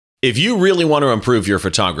If you really want to improve your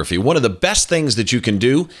photography, one of the best things that you can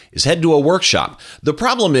do is head to a workshop. The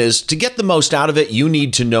problem is, to get the most out of it, you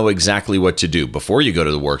need to know exactly what to do before you go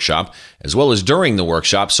to the workshop, as well as during the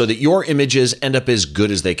workshop, so that your images end up as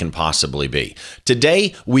good as they can possibly be.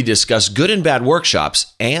 Today, we discuss good and bad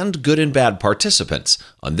workshops and good and bad participants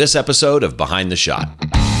on this episode of Behind the Shot.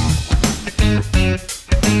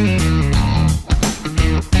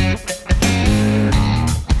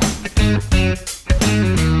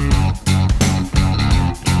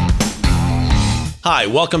 Hi,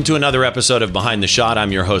 welcome to another episode of Behind the Shot.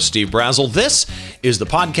 I'm your host, Steve Brazill. This is the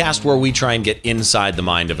podcast where we try and get inside the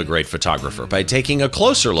mind of a great photographer by taking a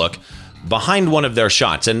closer look behind one of their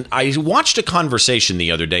shots. And I watched a conversation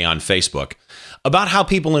the other day on Facebook about how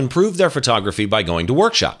people improve their photography by going to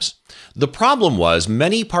workshops. The problem was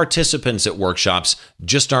many participants at workshops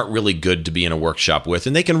just aren't really good to be in a workshop with,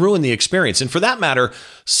 and they can ruin the experience. And for that matter,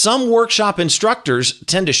 some workshop instructors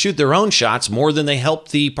tend to shoot their own shots more than they help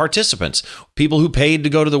the participants, people who paid to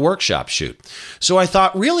go to the workshop shoot. So I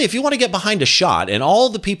thought, really, if you want to get behind a shot and all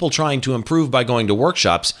the people trying to improve by going to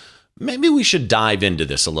workshops, maybe we should dive into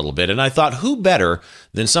this a little bit. And I thought, who better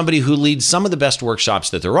than somebody who leads some of the best workshops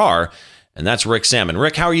that there are, and that's Rick Sammon.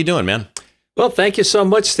 Rick, how are you doing, man? Well, thank you so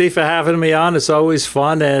much, Steve, for having me on. It's always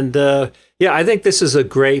fun. And I think this is a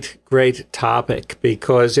great topic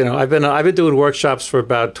because, I've been doing workshops for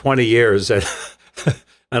about 20 years and,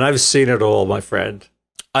 and I've seen it all, my friend.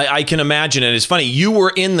 I can imagine. And it's funny, you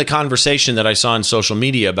were in the conversation that I saw on social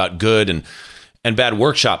media about good and bad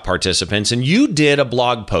workshop participants, and you did a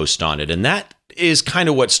blog post on it. And that is kind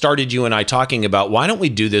of what started you and I talking about, why don't we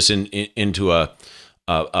do this into a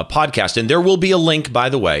podcast? And there will be a link, by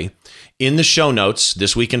the way, in the show notes,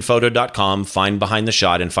 thisweekinphoto.com, find Behind the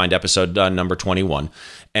Shot and find episode number 21.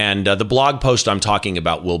 And the blog post I'm talking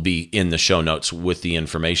about will be in the show notes with the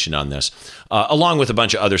information on this, along with a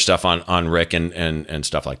bunch of other stuff on Rick and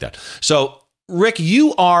stuff like that. So, Rick,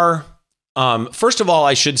 you are, first of all,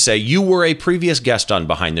 I should say, you were a previous guest on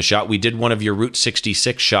Behind the Shot. We did one of your Route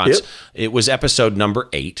 66 shots. Yep. It was episode number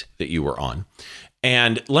 8 that you were on.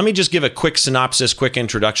 And let me just give a quick synopsis, quick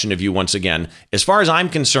introduction of you once again. As far as I'm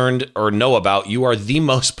concerned or know about, you are the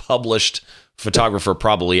most published photographer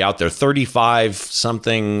probably out there. 35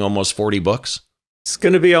 something, almost 40 books. It's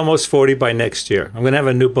going to be almost 40 by next year. I'm going to have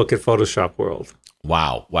a new book at Photoshop World.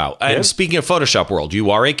 Wow. And Speaking of Photoshop World,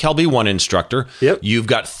 you are a Kelby One instructor. Yep. You've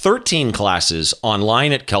got 13 classes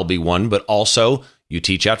online at Kelby One, but also you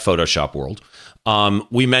teach at Photoshop World.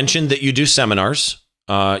 We mentioned that you do seminars.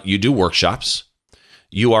 You do workshops.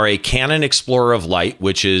 You are a Canon Explorer of Light,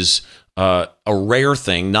 which is a rare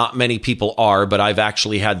thing. Not many people are, but I've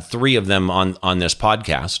actually had 3 of them on this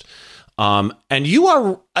podcast. And you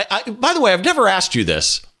are, by the way, I've never asked you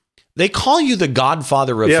this. They call you the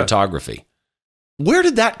godfather of photography. Where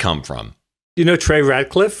did that come from? You know Trey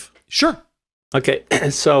Ratcliffe? Sure. Okay,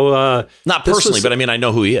 so... Not personally, but I mean, I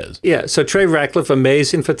know who he is. Yeah, so Trey Ratcliffe,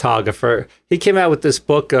 amazing photographer. He came out with this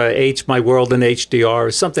book, My World in HDR,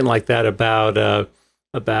 or something like that, about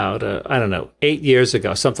I don't know, 8 years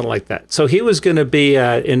ago, something like that. So he was going to be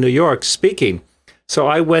in New York speaking. So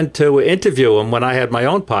I went to interview him when I had my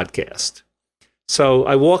own podcast. So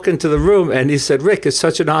I walk into the room and he said, Rick, it's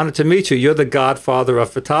such an honor to meet you. You're the godfather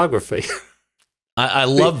of photography. I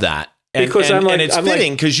love that. And it's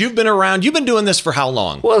fitting because you've been around. You've been doing this for how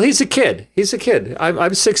long? Well, he's a kid.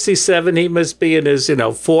 I'm 67. He must be in his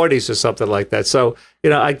 40s or something like that. So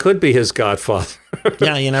I could be his godfather.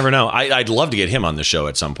 Yeah, you never know. I'd love to get him on the show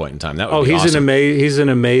at some point in time. That would be awesome. He's an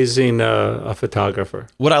amazing photographer.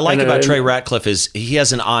 What I like about Trey Ratcliffe is he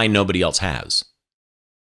has an eye nobody else has.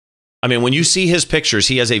 I mean, when you see his pictures,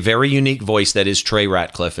 he has a very unique voice that is Trey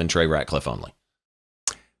Ratcliffe and Trey Ratcliffe only.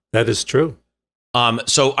 That is true.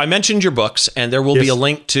 So I mentioned your books, and there will be a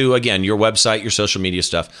link to, again, your website, your social media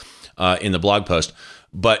stuff in the blog post.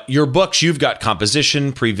 But your books, you've got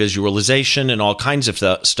composition, pre-visualization, and all kinds of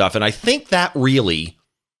stuff. And I think that really,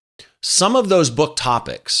 some of those book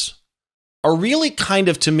topics are really kind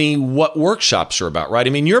of, to me, what workshops are about, right? I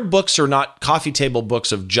mean, your books are not coffee table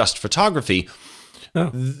books of just photography. No.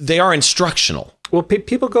 They are instructional. Well,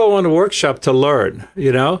 people go on a workshop to learn,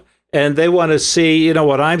 and they want to see,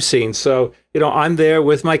 what I'm seeing. So, I'm there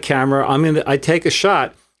with my camera. I take a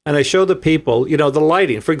shot and I show the people, the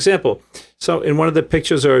lighting. For example, so in one of the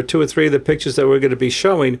pictures, or 2 or 3 of the pictures that we're going to be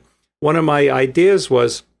showing, one of my ideas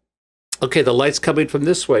was, okay, the light's coming from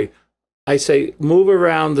this way. I say, move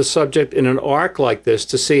around the subject in an arc like this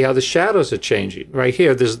to see how the shadows are changing. Right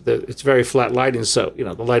here, it's very flat lighting, so,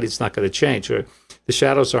 the lighting's not going to change, or the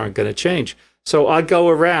shadows aren't going to change. So I go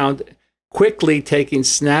around quickly taking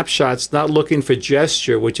snapshots, not looking for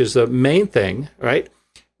gesture, which is the main thing, right?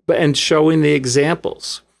 and showing the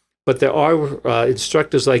examples. But there are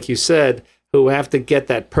instructors, like you said, who have to get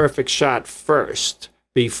that perfect shot first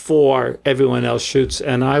before everyone else shoots.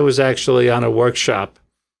 And I was actually on a workshop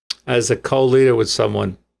as a co-leader with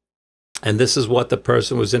someone, and this is what the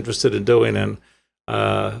person was interested in doing. And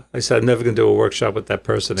I said, I'm never going to do a workshop with that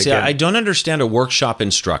person again. See, I don't understand a workshop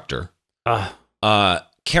instructor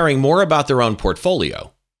caring more about their own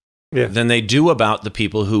portfolio than they do about the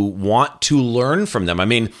people who want to learn from them. I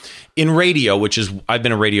mean, in radio, I've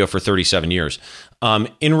been in radio for 37 years.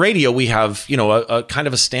 In radio, we have, a kind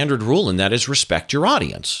of a standard rule, and that is respect your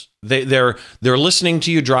audience. They're listening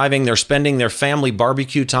to you driving. They're spending their family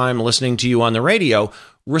barbecue time listening to you on the radio.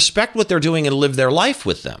 Respect what they're doing and live their life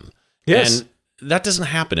with them. Yes. And that doesn't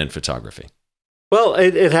happen in photography. Well,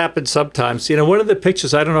 it happens sometimes. One of the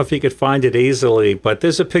pictures, I don't know if you could find it easily, but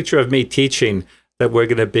there's a picture of me teaching that we're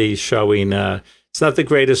going to be showing. It's not the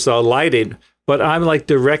greatest lighting, but I'm like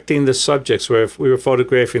directing the subjects where if we were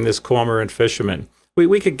photographing this cormorant fisherman.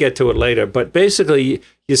 We could get to it later, but basically,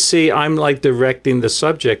 you see, I'm like directing the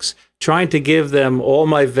subjects, trying to give them all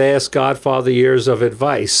my vast Godfather years of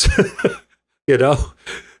advice. There you go.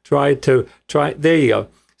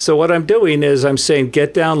 So what I'm doing is I'm saying,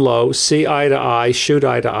 get down low, see eye to eye, shoot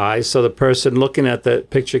eye to eye, so the person looking at the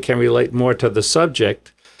picture can relate more to the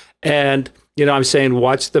subject. And, I'm saying,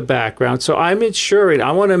 watch the background. So I'm ensuring,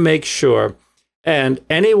 I want to make sure, and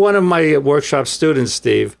any one of my workshop students,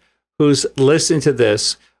 Steve, who's listening to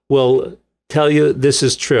this will tell you this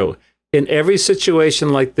is true. In every situation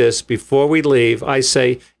like this, before we leave, I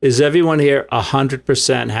say, is everyone here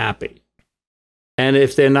 100% happy? And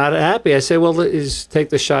if they're not happy, I say, well, take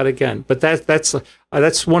the shot again. But that's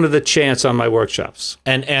one of the chants on my workshops.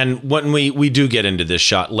 And when we do get into this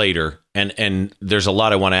shot later, and there's a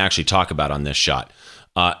lot I want to actually talk about on this shot,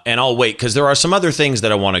 and I'll wait because there are some other things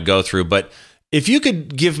that I want to go through. But if you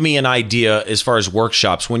could give me an idea as far as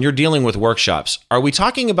workshops, when you're dealing with workshops, are we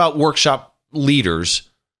talking about workshop leaders?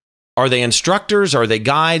 Are they instructors? Are they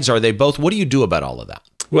guides? Are they both? What do you do about all of that?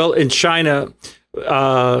 Well, in China,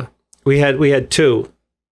 we had two.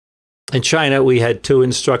 In China, we had two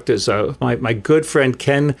instructors. My good friend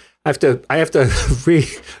Ken, I have to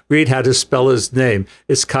read how to spell his name.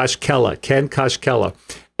 It's Koshkela, Ken Koshkela.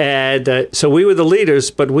 And so we were the leaders,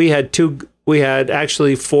 but we had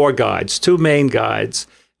actually four guides, two main guides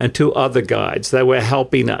and two other guides that were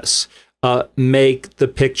helping us make the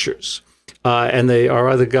pictures. And our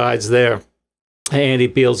other guides there, Andy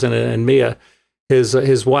Beals and Mia,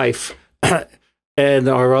 his wife, and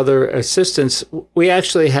our other assistants, we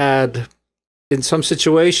actually had, in some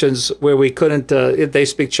situations where we couldn't, they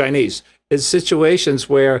speak Chinese, in situations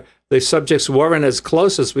where the subjects weren't as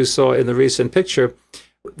close as we saw in the recent picture,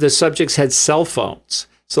 the subjects had cell phones.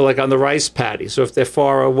 So like on the rice paddy, so if they're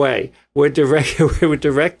far away, we're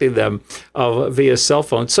directing them via cell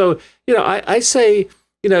phone. So, I say,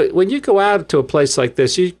 when you go out to a place like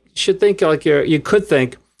this, you should think like you could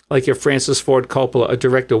think like you're Francis Ford Coppola, a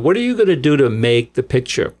director. What are you going to do to make the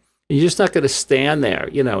picture? You're just not going to stand there,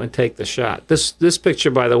 and take the shot. This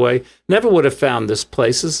picture, by the way, never would have found this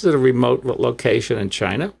place. This is a remote location in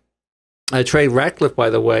China. Trey Ratcliffe, by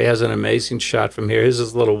the way, has an amazing shot from here. His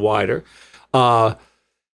is a little wider. Without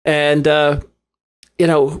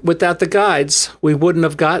the guides, we wouldn't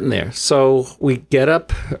have gotten there. So we get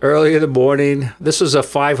up early in the morning. This was a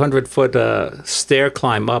 500-foot stair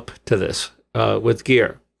climb up to this with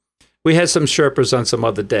gear. We had some Sherpas on some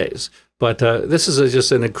other days, but this is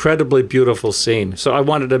just an incredibly beautiful scene. So I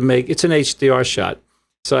wanted to it's an HDR shot.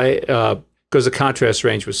 So because the contrast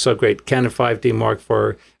range was so great, Canon 5D Mark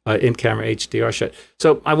IV in-camera HDR shot.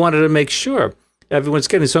 So I wanted to make sure everyone's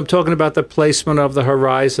getting. So I'm talking about the placement of the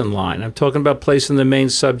horizon line. I'm talking about placing the main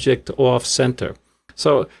subject off center.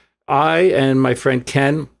 So I and my friend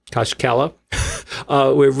Ken Koshkela,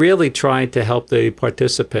 we're really trying to help the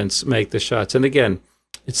participants make the shots. And again,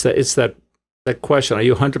 it's that question: are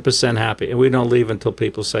you 100% happy? And we don't leave until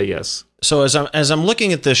people say yes. So as I'm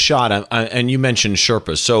looking at this shot, and you mentioned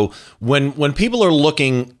Sherpas. So when people are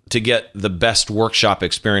looking to get the best workshop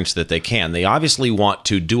experience that they can, they obviously want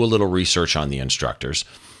to do a little research on the instructors,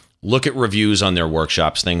 look at reviews on their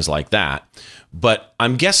workshops, things like that. But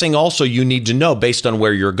I'm guessing also you need to know, based on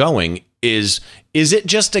where you're going, is it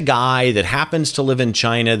just a guy that happens to live in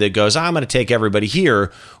China that goes, I'm going to take everybody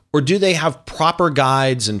here? Or do they have proper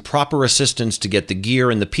guides and proper assistance to get the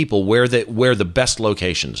gear and the people where the best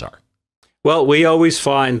locations are? Well, we always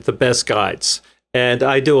find the best guides. And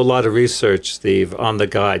I do a lot of research, Steve, on the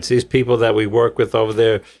guides. These people that we work with over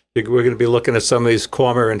there, we're going to be looking at some of these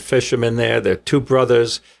cormorant fishermen there. They're two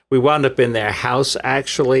brothers. We wound up in their house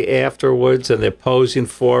actually afterwards, and they're posing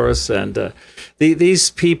for us. And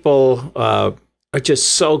these people are just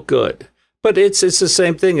so good. But it's the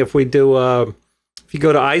same thing if we do. If you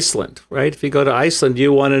go to Iceland, right? If you go to Iceland,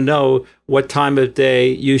 you want to know what time of day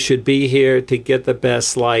you should be here to get the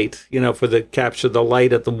best light, for the capture the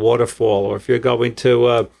light at the waterfall. Or if you're going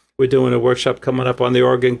to, we're doing a workshop coming up on the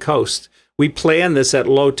Oregon coast. We plan this at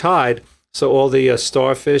low tide, so all the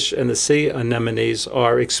starfish and the sea anemones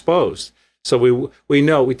are exposed. So we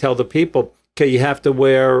know, we tell the people, okay, you have to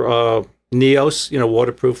wear Neos,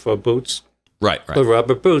 waterproof boots. Right. The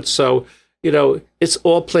rubber boots. So, it's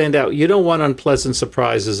all planned out. You don't want unpleasant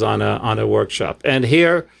surprises on a workshop. And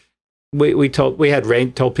here, we told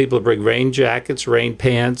people to bring rain jackets, rain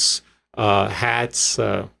pants, hats,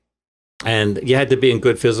 and you had to be in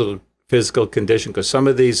good physical condition, because some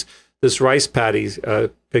of this rice paddy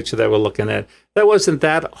picture that we're looking at, that wasn't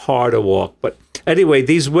that hard a walk. But anyway,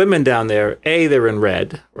 these women down there, they're in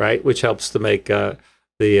red, right, which helps to make the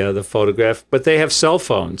photograph, but they have cell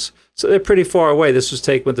phones. So they're pretty far away. This was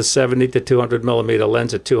taken with a 70 to 200 millimeter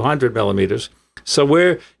lens at 200 millimeters. So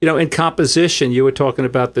we're, in composition, you were talking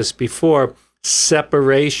about this before,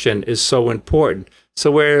 separation is so important. So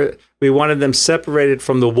we wanted them separated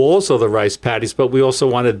from the walls of the rice paddies, but we also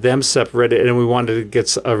wanted them separated, and we wanted to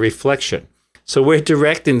get a reflection. So we're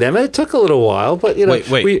directing them. And it took a little while, but,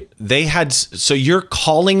 Wait. So you're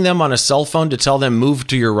calling them on a cell phone to tell them move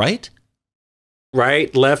to your right?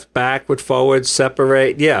 Right, left, backward, forward,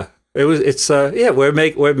 separate. Yeah. We're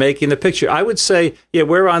making the picture. I would say,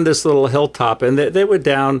 we're on this little hilltop, and they were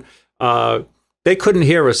down. They couldn't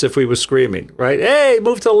hear us if we were screaming, right? Hey,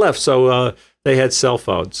 move to the left. So they had cell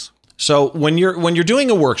phones. So when you're doing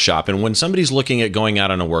a workshop, and when somebody's looking at going out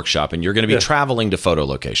on a workshop, and you're going to be traveling to photo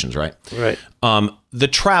locations, right? Right. The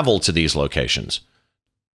travel to these locations,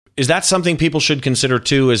 is that something people should consider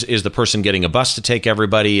too? Is the person getting a bus to take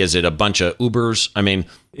everybody? Is it a bunch of Ubers? I mean,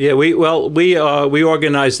 yeah, we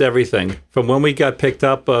organized everything from when we got picked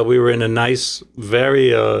up. We were in a nice,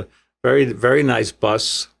 very very nice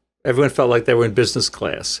bus. Everyone felt like they were in business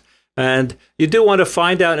class. And you do want to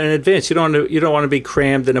find out in advance. You don't want to be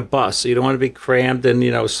crammed in a bus. You don't want to be crammed in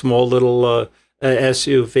a small little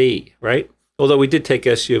SUV, right? Although we did take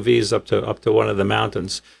SUVs up to one of the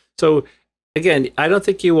mountains. So again, I don't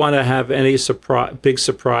think you want to have any big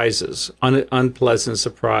surprises, unpleasant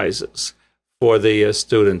surprises for the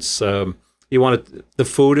students. The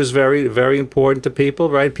food is very, very important to people,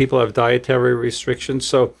 right? People have dietary restrictions.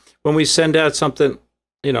 So when we send out something,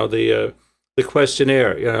 the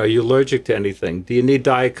questionnaire, are you allergic to anything? Do you need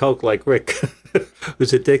Diet Coke like Rick,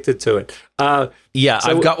 who's addicted to it?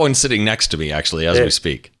 I've got one sitting next to me, actually, as we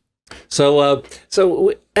speak. So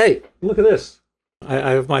hey, look at this.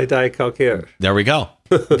 I have my Diet Coke here. There we go.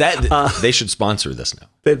 They should sponsor this now.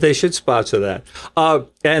 They should sponsor that.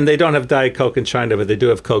 And they don't have Diet Coke in China, but they do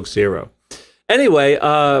have Coke Zero. Anyway,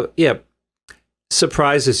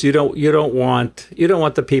 surprises. You don't want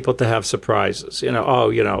the people to have surprises.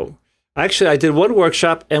 Actually, I did one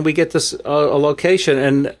workshop, and we get this a location,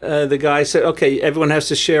 and the guy said, "Okay, everyone has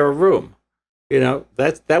to share a room."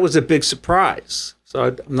 That was a big surprise. So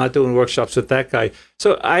I'm not doing workshops with that guy.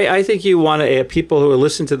 So I think you want to, people who are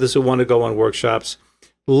listening to this who want to go on workshops,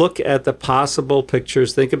 look at the possible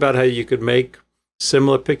pictures. Think about how you could make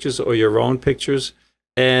similar pictures or your own pictures,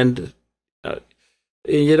 and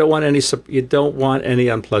you don't want any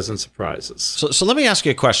unpleasant surprises. So let me ask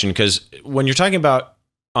you a question, because when you're talking about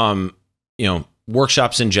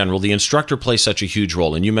workshops in general, the instructor plays such a huge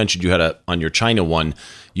role. And you mentioned you had on your China one,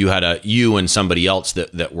 you had you and somebody else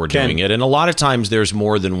that were doing it. And a lot of times there's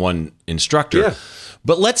more than one instructor. Yeah.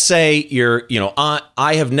 But let's say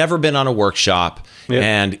I have never been on a workshop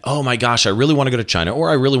and, oh my gosh, I really want to go to China, or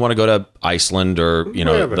I really want to go to Iceland, or,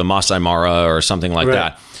 the Masai Mara or something like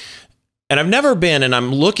that. And I've never been, and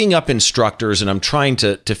I'm looking up instructors, and I'm trying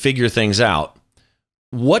to figure things out.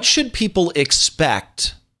 What should people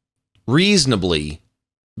expect reasonably?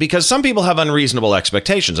 Because some people have unreasonable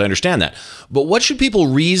expectations. I understand that. But what should people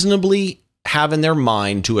reasonably have in their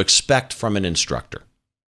mind to expect from an instructor?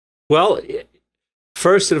 Well,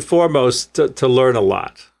 first and foremost, to learn a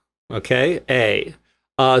lot. Okay?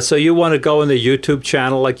 So you want to go in the YouTube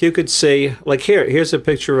channel. Like you could see, like here's a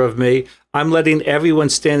picture of me. I'm letting everyone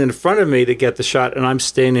stand in front of me to get the shot, and I'm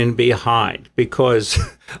standing behind, because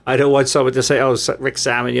I don't want someone to say, "Oh, Rick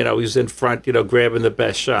Salmon, he's in front, grabbing the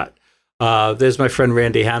best shot." There's my friend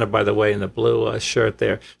Randy Hanna, by the way, in the blue shirt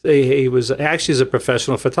there. He was actually a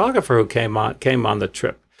professional photographer who came on the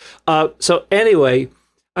trip. So anyway,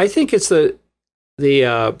 I think it's the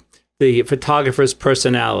photographer's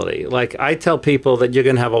personality. Like I tell people that you're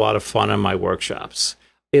going to have a lot of fun in my workshops.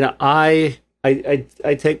 I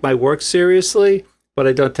take my work seriously, but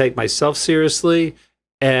I don't take myself seriously.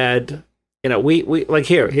 And we like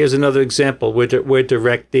here's another example. We're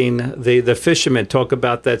directing the fishermen, talk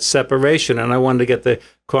about that separation, and I wanted to get the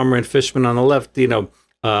cormorant fisherman on the left,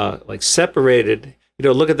 like separated.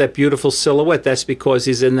 Look at that beautiful silhouette. That's because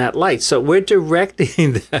he's in that light. So we're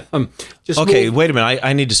directing them. Wait a minute.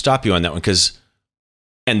 I need to stop you on that one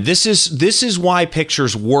and this is why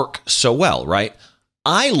pictures work so well, right?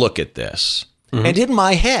 I look at this, and in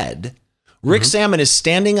my head, Rick Sammon is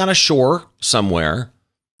standing on a shore somewhere,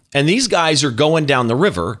 and these guys are going down the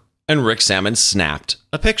river, and Rick Sammon snapped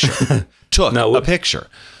a picture, took a picture.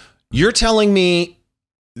 You're telling me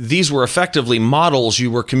these were effectively models you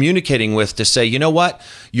were communicating with to say, you know what?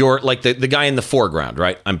 You're like the guy in the foreground,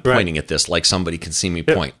 right? I'm pointing at this like somebody can see me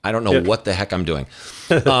point. I don't know what the heck I'm doing.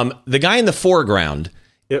 The guy in the foreground,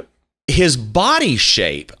 his body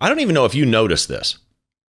shape, I don't even know if you noticed this.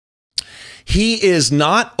 He is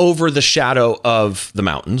not over the shadow of the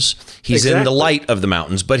mountains. He's in the light of the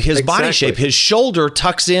mountains, but his body shape, his shoulder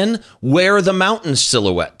tucks in where the mountain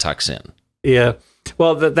silhouette tucks in. Yeah.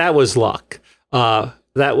 Well, that was luck.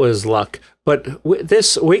 That was luck. But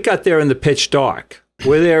we got there in the pitch dark.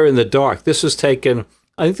 We're there in the dark. This was taken,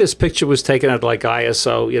 I think this picture was taken at like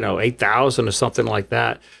ISO, 8,000 or something like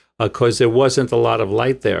that, because there wasn't a lot of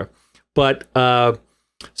light there. But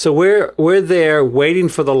so we're there waiting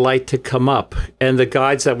for the light to come up, and the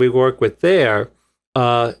guides that we work with there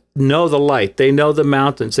know the light. They know the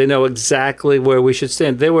mountains. They know exactly where we should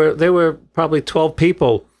stand. There were probably 12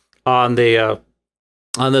 people on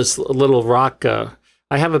this little rock.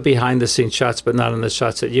 I have a behind the scenes shots, but not in the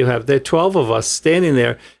shots that you have. There are 12 of us standing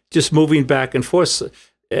there, just moving back and forth,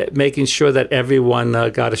 making sure that everyone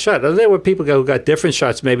got a shot. And there were people who got different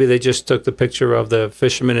shots. Maybe they just took the picture of the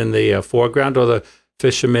fisherman in the foreground or the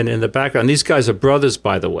fishermen in the background. These guys are brothers,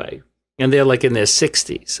 by the way, and they're like in their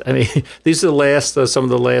 60s. I mean, these are some of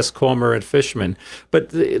the last cormorant fishermen. But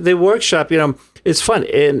the workshop, it's fun.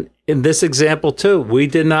 In this example too, we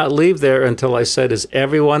did not leave there until I said, "Is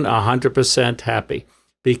everyone 100% happy?"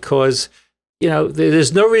 Because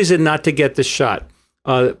there's no reason not to get the shot.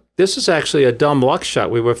 This is actually a dumb luck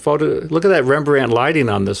shot. Look at that Rembrandt lighting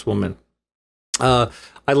on this woman. I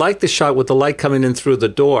like the shot with the light coming in through the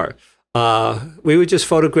door. We were just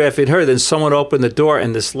photographing her, then someone opened the door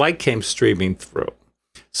and this light came streaming through.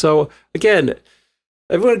 So again,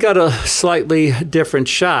 everyone got a slightly different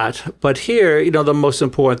shot, but here, the most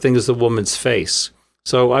important thing is the woman's face.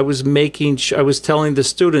 So I was telling the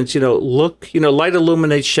students, look, light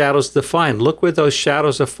illuminates, shadows define. Look where those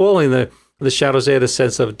shadows are falling. The shadows add a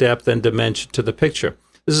sense of depth and dimension to the picture.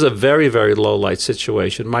 This is a very, very low light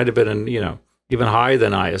situation. Might have been, even higher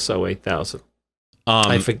than ISO 8000.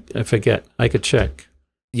 I forget. I could check.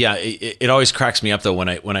 Yeah, it always cracks me up though when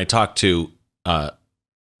I talk to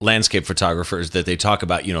landscape photographers that they talk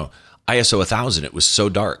about, ISO 1000. It was so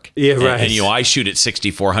dark. Yeah, right. And I shoot at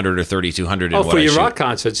 6400 or 3200. Oh, for your rock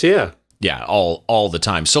concerts, yeah. Yeah, all the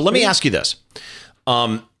time. So let me ask you this: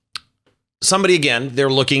 somebody again,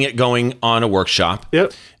 they're looking at going on a workshop.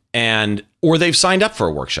 Yep. Or they've signed up for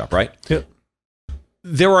a workshop, right? Yep.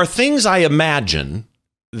 There are things I imagine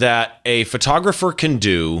that a photographer can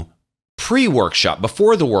do pre-workshop,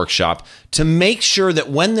 before the workshop, to make sure that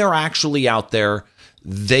when they're actually out there,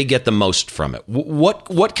 they get the most from it.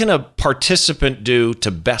 What can a participant do to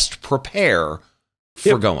best prepare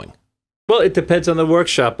for going? Well, it depends on the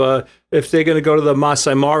workshop. If they're going to go to the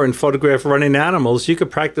Masai Mara and photograph running animals, you could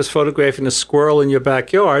practice photographing a squirrel in your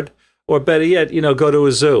backyard, or better yet, go to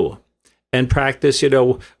a zoo and practice,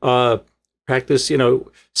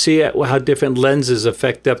 see how different lenses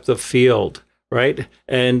affect depth of field, right?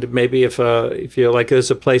 And maybe if you're like, there's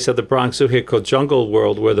a place at the Bronx Zoo here called Jungle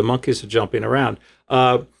World where the monkeys are jumping around,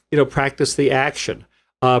 practice the action.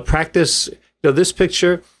 Practice, this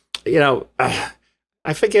picture,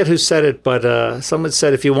 I forget who said it, but someone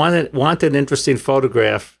said, if you want an interesting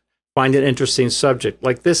photograph, find an interesting subject.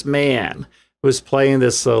 Like this man was playing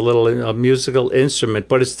this little musical instrument,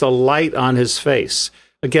 but it's the light on his face.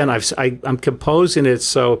 Again, I'm composing it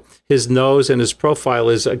so his nose and his profile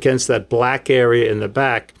is against that black area in the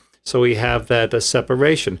back, so we have that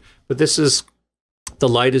separation. But the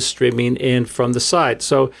light is streaming in from the side.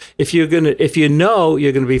 So if you're gonna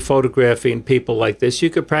be photographing people like this,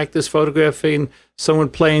 you could practice photographing someone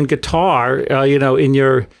playing guitar, in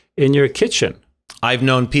your kitchen. I've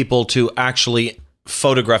known people to actually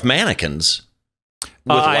photograph mannequins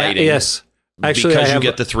with lighting. Yes, actually, because you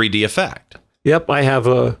get the 3D effect. Yep,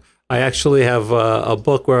 I actually have a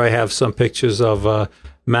book where I have some pictures of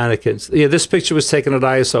mannequins. Yeah, this picture was taken at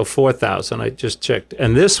ISO 4000. I just checked,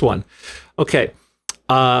 and this one, okay.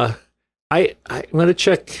 I'm going to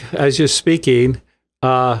check as you're speaking,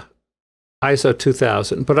 ISO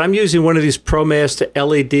 2000, but I'm using one of these ProMaster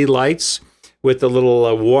LED lights with a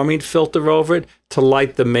little warming filter over it to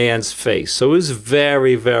light the man's face. So it was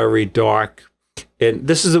very, very dark. And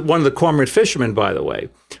this is one of the cormorant fishermen, by the way,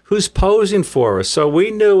 who's posing for us. So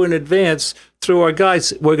we knew in advance through our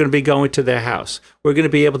guides, we're going to be going to their house. We're going to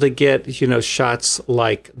be able to get, shots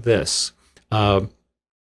like this. And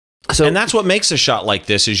that's what makes a shot like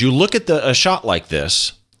this is you look at a shot like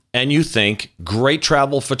this and you think, great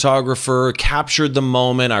travel photographer, captured the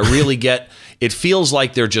moment. I really get, it feels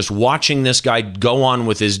like they're just watching this guy go on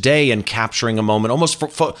with his day and capturing a moment. Almost,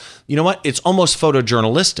 you know what? It's almost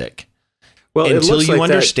photojournalistic. Well, until you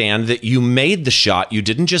understand that you made the shot. You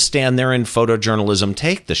didn't just stand there and photojournalism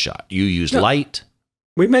take the shot. You used light.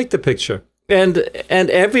 We make the picture. And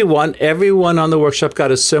everyone on the workshop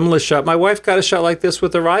got a similar shot. My wife got a shot like this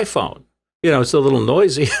with her iPhone. It's a little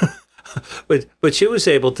noisy, but she was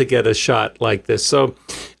able to get a shot like this. So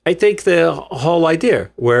I think the whole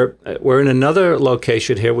idea, we're in another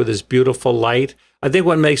location here with this beautiful light. I think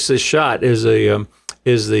what makes this shot is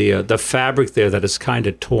the fabric there that is kind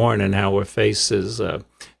of torn and how her face is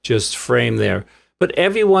just framed there. But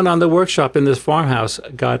everyone on the workshop in this farmhouse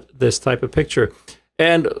got this type of picture.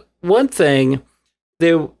 And one thing,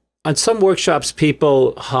 on some workshops,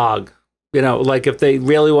 people hog, like if they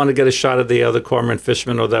really want to get a shot of the other cormorant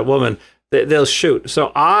fisherman or that woman, they'll shoot.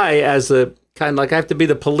 So I, as a kind of like, I have to be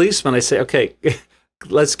the policeman. I say, okay,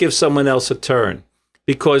 let's give someone else a turn.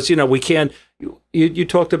 Because, we can't, you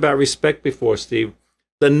talked about respect before, Steve.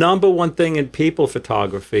 The number one thing in people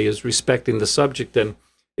photography is respecting the subject. And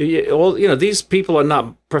these people are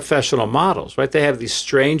not professional models, right? They have these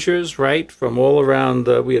strangers, right, from all around.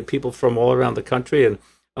 We had people from all around the country and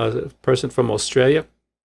a person from Australia.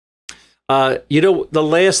 The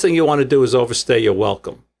last thing you want to do is overstay your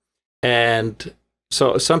welcome. And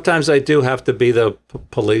so sometimes I do have to be the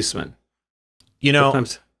policeman.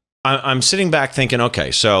 Sometimes. I'm sitting back thinking,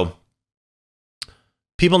 okay, so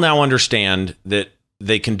people now understand that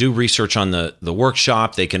they can do research on the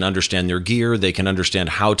workshop. They can understand their gear. They can understand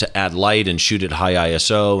how to add light and shoot at high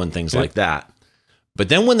ISO and things like that. But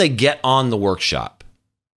then when they get on the workshop,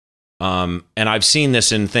 and I've seen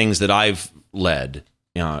this in things that I've led,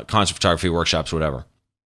 concert photography workshops, whatever.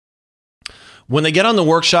 When they get on the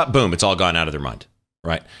workshop, boom, it's all gone out of their mind,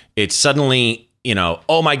 right? It's suddenly,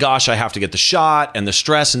 oh my gosh, I have to get the shot, and the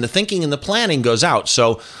stress and the thinking and the planning goes out.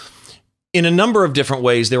 So in a number of different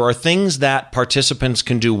ways, there are things that participants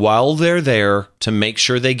can do while they're there to make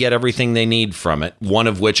sure they get everything they need from it. One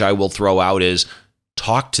of which I will throw out is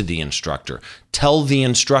talk to the instructor. Tell the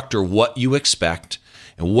instructor what you expect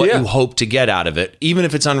and what you hope to get out of it. Even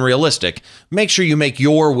if it's unrealistic, make sure you make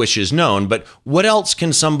your wishes known. But what else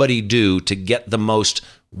can somebody do to get the most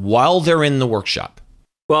while they're in the workshop?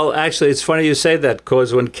 Well, actually, it's funny you say that,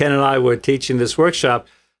 because when Ken and I were teaching this workshop,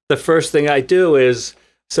 the first thing I do is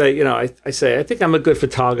say, I say, I think I'm a good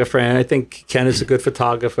photographer, and I think Ken is a good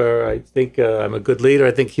photographer. I think I'm a good leader.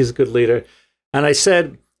 I think he's a good leader. And I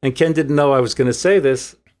said, and Ken didn't know I was going to say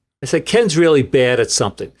this, I said, Ken's really bad at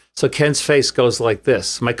something. So Ken's face goes like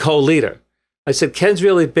this, my co-leader. I said, Ken's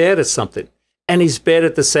really bad at something, and he's bad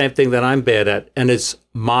at the same thing that I'm bad at, and it's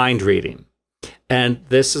mind reading. And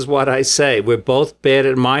this is what I say. We're both bad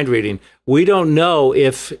at mind reading. We don't know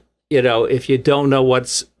if you don't know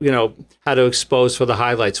what's, how to expose for the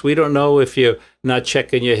highlights. We don't know if you're not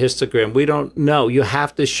checking your histogram. We don't know. You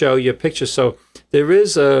have to show your picture. So there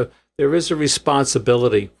is a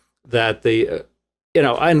responsibility that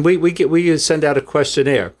and we send out a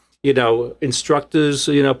questionnaire, instructors,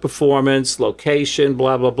 performance, location,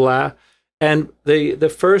 blah, blah, blah. And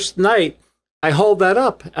the first night I hold that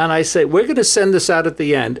up and I say, we're going to send this out at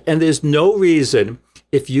the end. And there's no reason,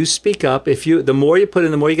 if you speak up, the more you put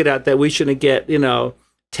in, the more you get out, that we shouldn't get,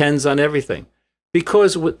 10s on everything,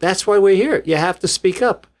 because that's why we're here. You have to speak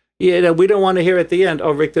up. We don't want to hear at the end,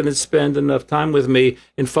 oh, Rick didn't spend enough time with me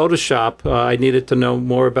in Photoshop. I needed to know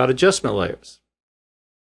more about adjustment layers.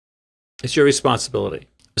 It's your responsibility.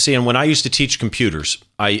 See, and when I used to teach computers,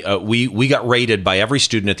 we got rated by every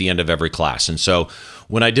student at the end of every class. And so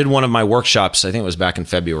when I did one of my workshops, I think it was back in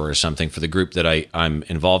February or something, for the group that I'm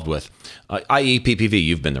involved with, IEPPV,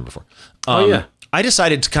 you've been there before. Oh, yeah. I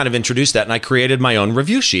decided to kind of introduce that, and I created my own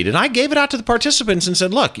review sheet. And I gave it out to the participants and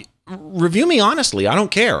said, look, review me honestly. I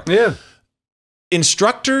don't care. Yeah.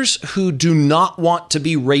 Instructors who do not want to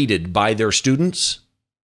be rated by their students,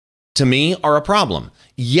 to me, are a problem.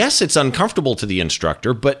 Yes, it's uncomfortable to the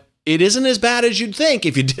instructor, but it isn't as bad as you'd think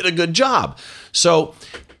if you did a good job. So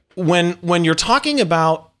when you're talking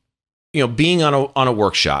about, being on a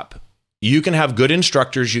workshop, You can have good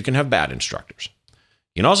instructors, you can have bad instructors.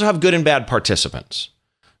 You can also have good and bad participants.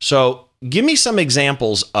 So give me some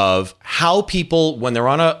examples of how people, when they're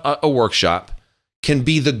on a workshop, can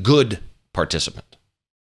be the good participant.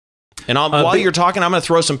 And while you're talking, I'm going to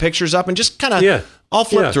throw some pictures up and just kind of, I'll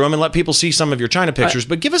flip through them and let people see some of your China pictures.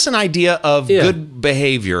 But give us an idea of good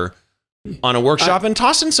behavior on a workshop and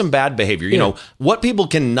toss in some bad behavior. You know, what people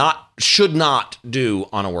should not do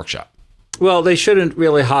on a workshop. Well, they shouldn't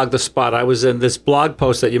really hog the spot. I was in this blog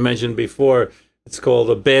post that you mentioned before. It's called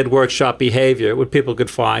A Bad Workshop Behavior, what people could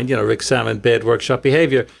find, Rick Salmon, Bad Workshop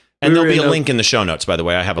Behavior. And there'll be a link in the show notes, by the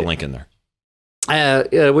way. I have a link in there.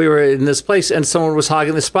 We were in this place and someone was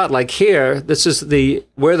hogging the spot. Like here, this is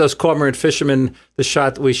where those cormorant fishermen, the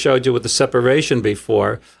shot that we showed you with the separation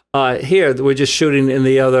before. Here, we're just shooting in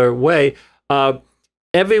the other way.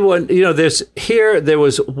 Everyone, there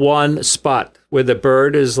was one spot where the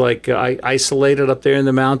bird is like isolated up there in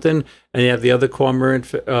the mountain, and you have the other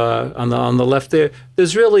cormorant on the left there.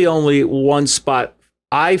 There's really only one spot,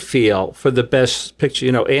 I feel, for the best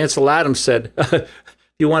picture. Ansel Adams said,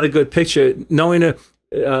 you want a good picture, knowing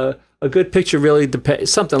a good picture really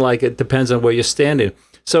depends, something like it depends on where you're standing.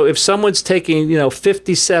 So if someone's taking,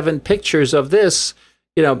 57 pictures of this,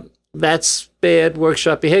 that's bad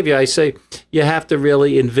workshop behavior. I say you have to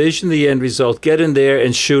really envision the end result, get in there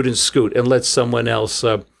and shoot and scoot, and let someone else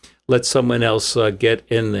get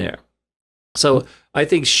in there. So I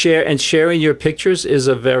think sharing your pictures is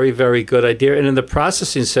a very, very good idea. And in the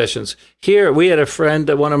processing sessions, here we had a friend,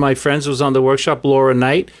 one of my friends was on the workshop, Laura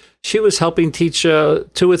Knight. She was helping teach 2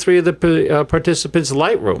 or 3 of the participants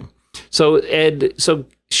Lightroom. So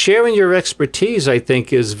sharing your expertise, I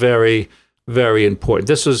think, is very, very important.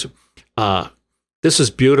 This was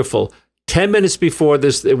beautiful. 10 minutes before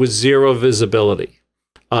this, it was 0 visibility.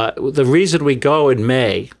 The reason we go in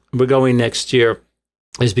May, we're going next year,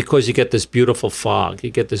 is because you get this beautiful fog.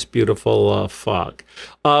 You get this beautiful fog.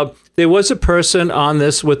 There was a person on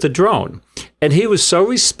this with the drone, and he was so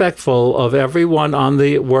respectful of everyone on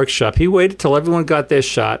the workshop. He waited till everyone got their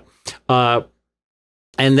shot.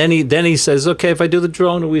 And then he says, okay, if I do the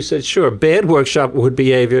drone, and we said, sure. Bad workshop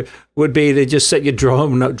behavior would be to just set your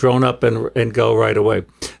drone up and go right away.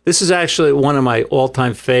 This is actually one of my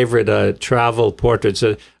all-time favorite travel portraits.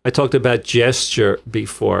 I talked about gesture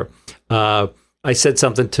before. I said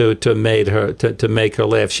something to make her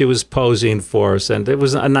laugh. She was posing for us, and it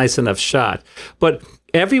was a nice enough shot. But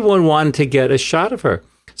everyone wanted to get a shot of her.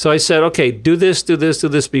 So I said, okay, do this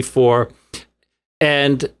before,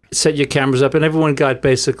 and set your cameras up, and everyone got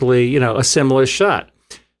basically, a similar shot.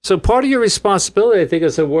 So part of your responsibility, I think,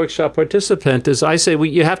 as a workshop participant is, I say,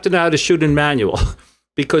 you have to know how to shoot in manual.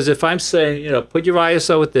 Because if I'm saying, put your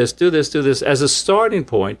ISO with this, do this as a starting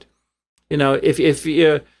point, if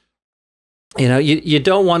you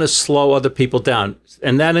don't want to slow other people down.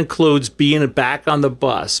 And that includes being back on the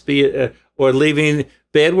bus, or leaving.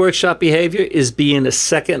 Bad workshop behavior is being a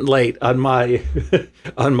second late on my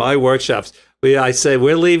on my workshops. I say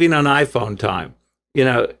we're leaving on iPhone time.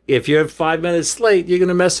 If you're 5 minutes late, you're going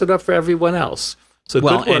to mess it up for everyone else. So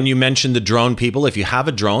and you mentioned the drone people. If you have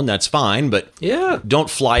a drone, that's fine, but don't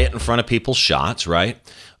fly it in front of people's shots, right?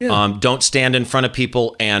 Yeah. Don't stand in front of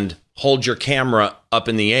people and hold your camera up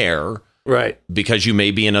in the air. Right. Because you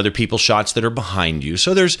may be in other people's shots that are behind you.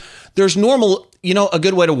 So there's normal, a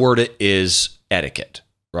good way to word it is etiquette,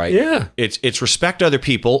 right? Yeah. It's respect other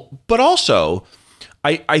people, but also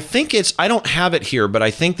I think I don't have it here, but I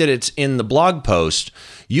think that it's in the blog post.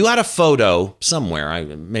 You had a photo somewhere.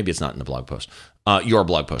 Maybe it's not in the blog post, your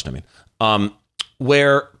blog post, I mean,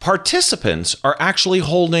 where participants are actually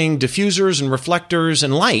holding diffusers and reflectors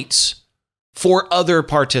and lights for other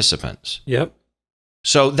participants. Yep.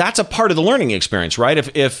 So that's a part of the learning experience, right?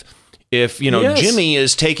 If yes. Jimmy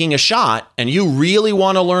is taking a shot and you really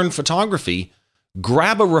want to learn photography,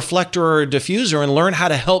 grab a reflector or a diffuser and learn how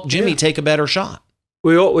to help Jimmy take a better shot.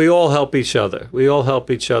 We all help each other.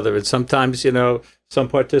 And sometimes, some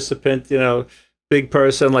participant, big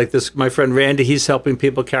person like this, my friend Randy, he's helping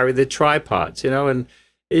people carry their tripods, and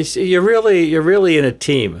you're really in a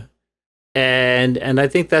team. And I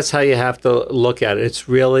think that's how you have to look at it. It's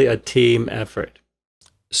really a team effort.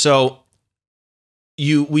 So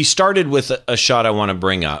we started with a shot I want to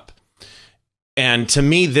bring up. And to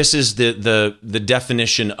me, this is the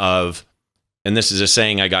definition of, and this is a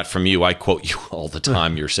saying I got from you. I quote you all the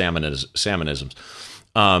time, your salmonisms.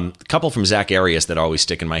 A couple from Zach Arias that always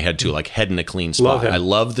stick in my head too, like head in a clean spot. I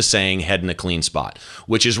love the saying head in a clean spot,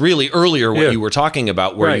 which is really earlier what you were talking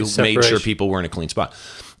about, where you made sure people were in a clean spot.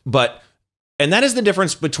 And that is the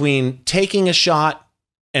difference between taking a shot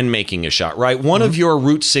and making a shot, right? One of your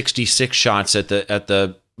Route 66 shots at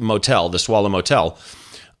the motel, the Swallow Motel,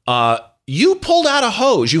 you pulled out a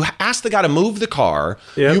hose. You asked the guy to move the car.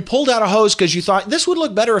 Yep. You pulled out a hose because you thought this would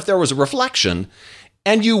look better if there was a reflection.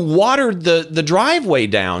 And you watered the driveway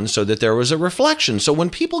down so that there was a reflection. So when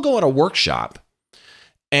people go in a workshop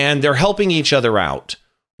and they're helping each other out,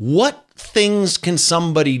 what things can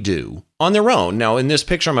somebody do on their own? Now, in this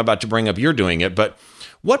picture I'm about to bring up, you're doing it, but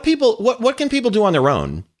what can people do on their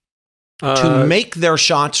own to make their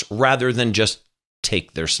shots rather than just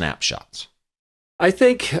take their snapshots? I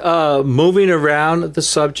think moving around the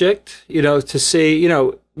subject, to see,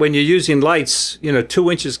 when you're using lights,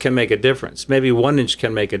 2 inches can make a difference. Maybe 1 inch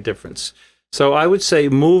can make a difference. So I would say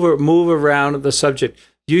move around the subject.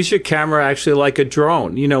 Use your camera actually like a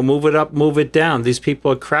drone. Move it up, move it down. These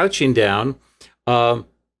people are crouching down to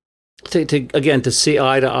see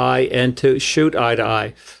eye to eye and to shoot eye to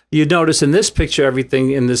eye. You notice in this picture,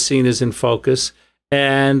 everything in the scene is in focus.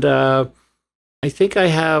 And I think I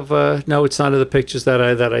have, no, it's not in the pictures that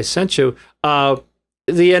I sent you.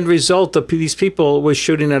 The end result of these people was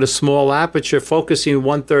shooting at a small aperture, focusing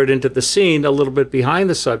 1/3 into the scene, a little bit behind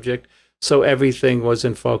the subject. So everything was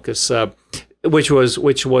in focus, which was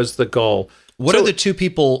the goal. What are the two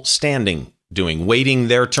people standing doing, waiting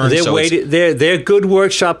their turn? They're good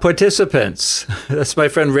workshop participants. That's my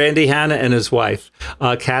friend Randy Hanna and his wife,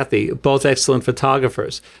 Kathy, both excellent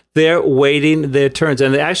photographers. They're waiting their turns.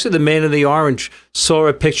 And actually, the man in the orange saw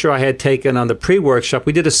a picture I had taken on the pre-workshop.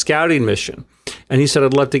 We did a scouting mission, and he said,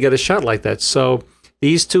 I'd love to get a shot like that. So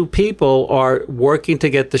these two people are working to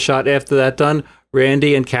get the shot. After that done,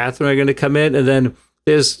 Randy and Catherine are going to come in, and then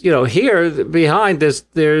there's, here behind, there's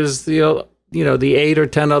the 8 or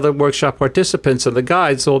 10 other workshop participants and the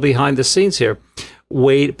guides all behind the scenes here,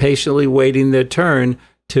 patiently waiting their turn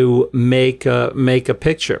to make a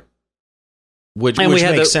picture. Which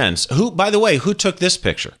makes sense. By the way, who took this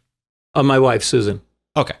picture? My wife, Susan.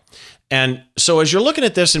 Okay. And so as you're looking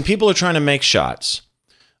at this and people are trying to make shots,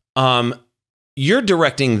 you're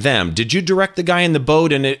directing them. Did you direct the guy in the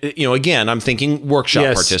boat? And, again, I'm thinking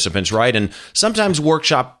workshop participants, right? And sometimes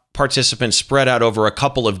workshop participants spread out over a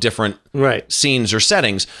couple of different scenes or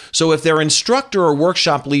settings. So if their instructor or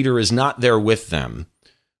workshop leader is not there with them,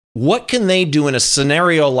 what can they do in a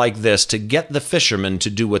scenario like this to get the fishermen to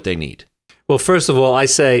do what they need? Well, first of all, I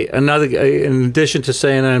say in addition to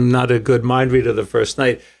saying I'm not a good mind reader the first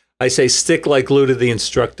night, I say stick like glue to the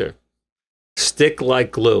instructor. Stick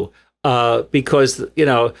like glue. Because,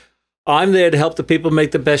 I'm there to help the people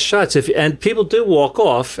make the best shots. And people do walk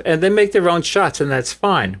off and they make their own shots, and that's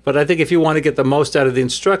fine. But I think if you want to get the most out of the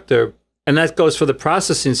instructor, and that goes for the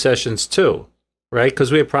processing sessions too, right?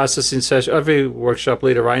 Because we have processing session. Every workshop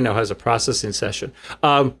leader I know has a processing session.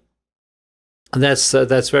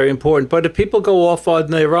 That's very important. But if people go off on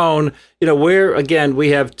their own, we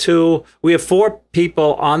have 4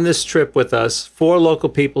 people on this trip with us, 4 local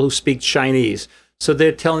people who speak Chinese. So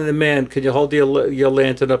they're telling the man, "Could you hold your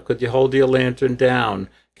lantern up? Could you hold your lantern down?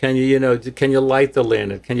 Can you light the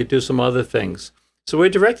lantern? Can you do some other things?" So we're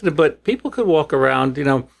directing them, but people could walk around,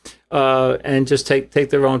 and just take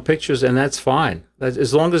their own pictures, and that's fine.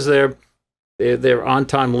 As long as they're on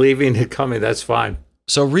time, leaving and coming, that's fine.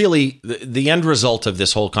 So really, the end result of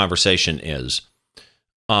this whole conversation is,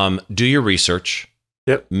 do your research.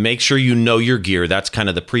 Yep. Make sure you know your gear. That's kind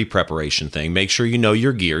of the pre-preparation thing. Make sure you know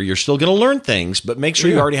your gear. You're still going to learn things, but make sure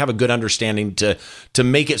you already have a good understanding to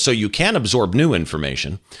make it so you can absorb new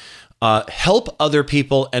information. Help other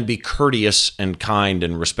people and be courteous and kind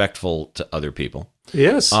and respectful to other people.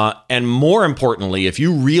 Yes. And more importantly, if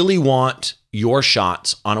you really want your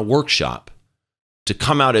shots on a workshop to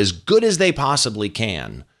come out as good as they possibly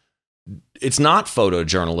can, it's not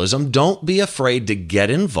photojournalism. Don't be afraid to get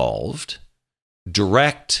involved.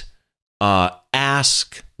 Direct,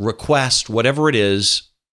 ask, request, whatever it is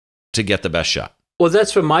to get the best shot. Well,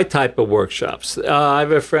 that's for my type of workshops. I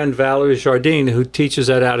have a friend, Valerie Jardine, who teaches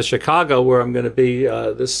out of Chicago, where I'm going to be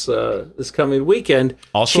this coming weekend.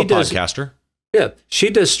 Also a podcaster. Yeah, she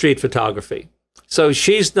does street photography. So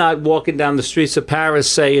she's not walking down the streets of Paris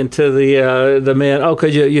saying to the man, "Oh,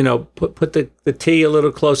 could you put the tea a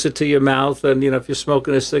little closer to your mouth, and if you're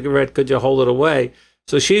smoking a cigarette, could you hold it away?"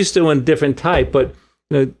 So she's doing different type, but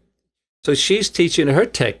so she's teaching her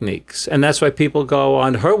techniques, and that's why people go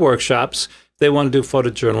on her workshops. They want to do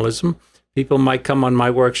photojournalism. People might come on my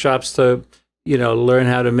workshops to learn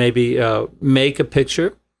how to maybe make a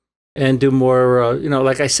picture and do more.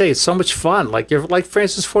 Like I say, it's so much fun. Like you're like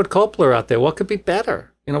Francis Ford Coppola out there. What could be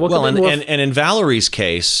better? And in Valerie's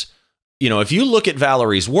case, if you look at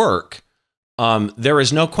Valerie's work. There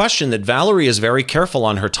is no question that Valerie is very careful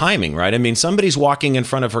on her timing, right? I mean, somebody's walking in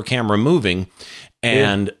front of her camera moving,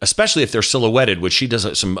 And especially if they're silhouetted, which she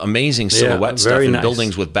does some amazing silhouette stuff in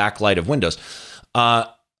buildings with backlight of windows.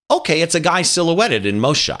 Okay, it's a guy silhouetted in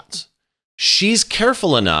most shots. She's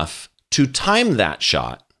careful enough to time that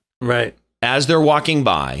shot as they're walking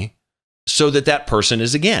by so that that person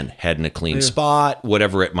is, again, head in a clean spot,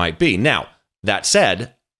 whatever it might be. Now, that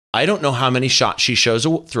said, I don't know how many shots she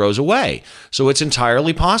throws away. So it's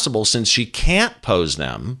entirely possible, since she can't pose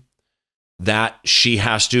them, that she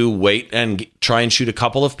has to wait and try and shoot a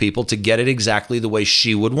couple of people to get it exactly the way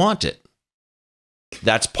she would want it.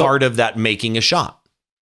 That's part of that making a shot.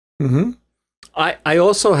 Mm-hmm. I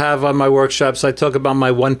also have on my workshops, I talk about my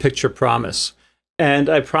one picture promise. And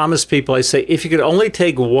I promise people, I say, if you could only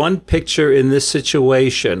take one picture in this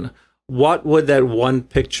situation, what would that one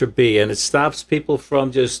picture be? And it stops people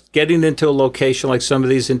from just getting into a location like some of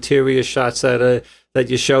these interior shots that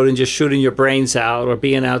you showed, and just shooting your brains out, or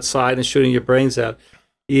being outside and shooting your brains out.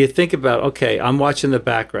 You think about, okay, I'm watching the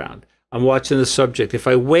background. I'm watching the subject. If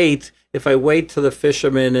I wait till the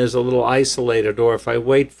fisherman is a little isolated, or if I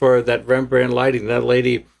wait for that Rembrandt lighting, that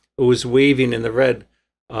lady who was weaving in the red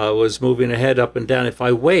was moving her head up and down. If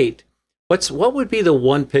I wait, what would be the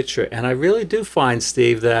one picture? And I really do find,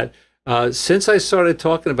 Steve, that since I started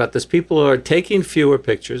talking about this, people are taking fewer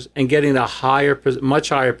pictures and getting a much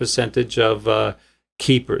higher percentage of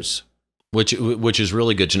keepers. Which is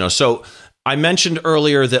really good to know. So I mentioned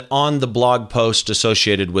earlier that on the blog post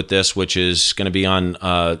associated with this, which is going to be on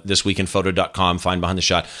thisweekinphoto.com, find Behind the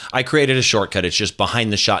Shot, I created a shortcut. It's just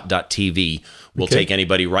behindtheshot.tv. We'll take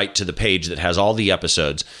anybody right to the page that has all the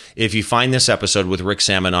episodes. If you find this episode with Rick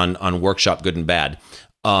Sammon on Workshop Good and Bad,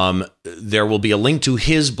 there will be a link to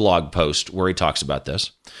his blog post where he talks about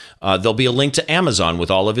this. There'll be a link to Amazon with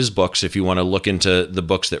all of his books if you want to look into the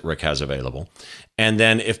books that Rick has available. And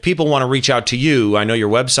then if people want to reach out to you, I know your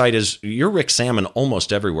website you're Rick Sammon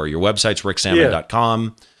almost everywhere. Your website's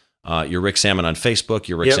ricksammon.com. You're Rick Sammon on Facebook.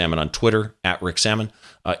 You're Rick Sammon on Twitter, @RickSammon.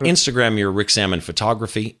 Instagram, you're Rick Sammon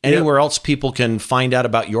Photography. Anywhere else people can find out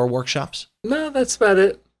about your workshops? No, that's about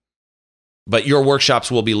it. But your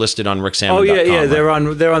workshops will be listed on ricksammon.com. Oh, yeah. Right?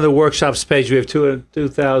 They're on the workshops page. We have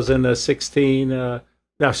 2016,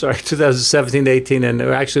 2017, 18, and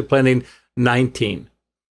we're actually planning 19.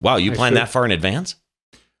 Wow, you plan that far in advance?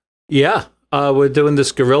 Yeah. We're doing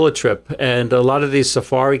this guerrilla trip, and a lot of these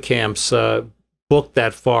safari camps book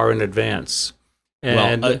that far in advance.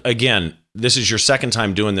 And well, again, this is your second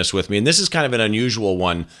time doing this with me, and this is kind of an unusual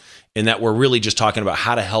one in that we're really just talking about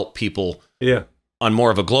how to help people on more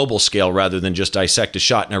of a global scale rather than just dissect a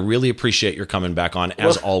shot. And I really appreciate your coming back on.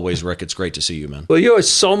 As always, Rick, it's great to see you, man. Well, you're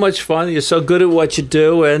so much fun. You're so good at what you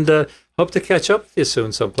do, and hope to catch up with you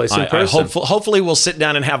soon someplace in person. Hopefully we'll sit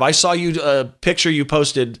down and have. I saw a picture you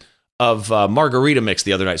posted of margarita mix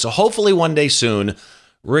the other night. So hopefully one day soon,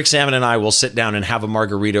 Rick Sammon and I will sit down and have a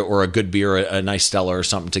margarita or a good beer, a nice Stella or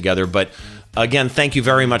something together. But again, thank you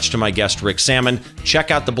very much to my guest, Rick Sammon.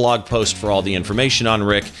 Check out the blog post for all the information on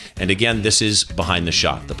Rick. And again, this is Behind the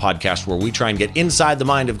Shot, the podcast where we try and get inside the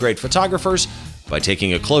mind of great photographers by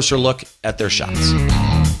taking a closer look at their shots.